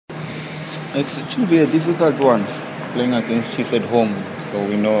It will be a difficult one playing against Chiefs at home. So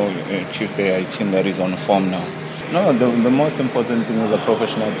we know Chiefs, they are a team that is on form now. No, the most important thing as a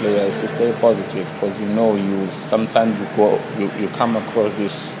professional player is to stay positive, because you sometimes you come across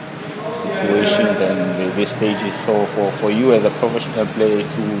these situations and these stages. So for you as a professional player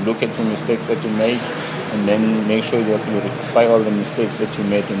is to look at the mistakes that you make and then make sure that you rectify all the mistakes that you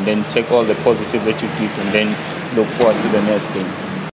made and then take all the positive that you did and then look forward to the next game.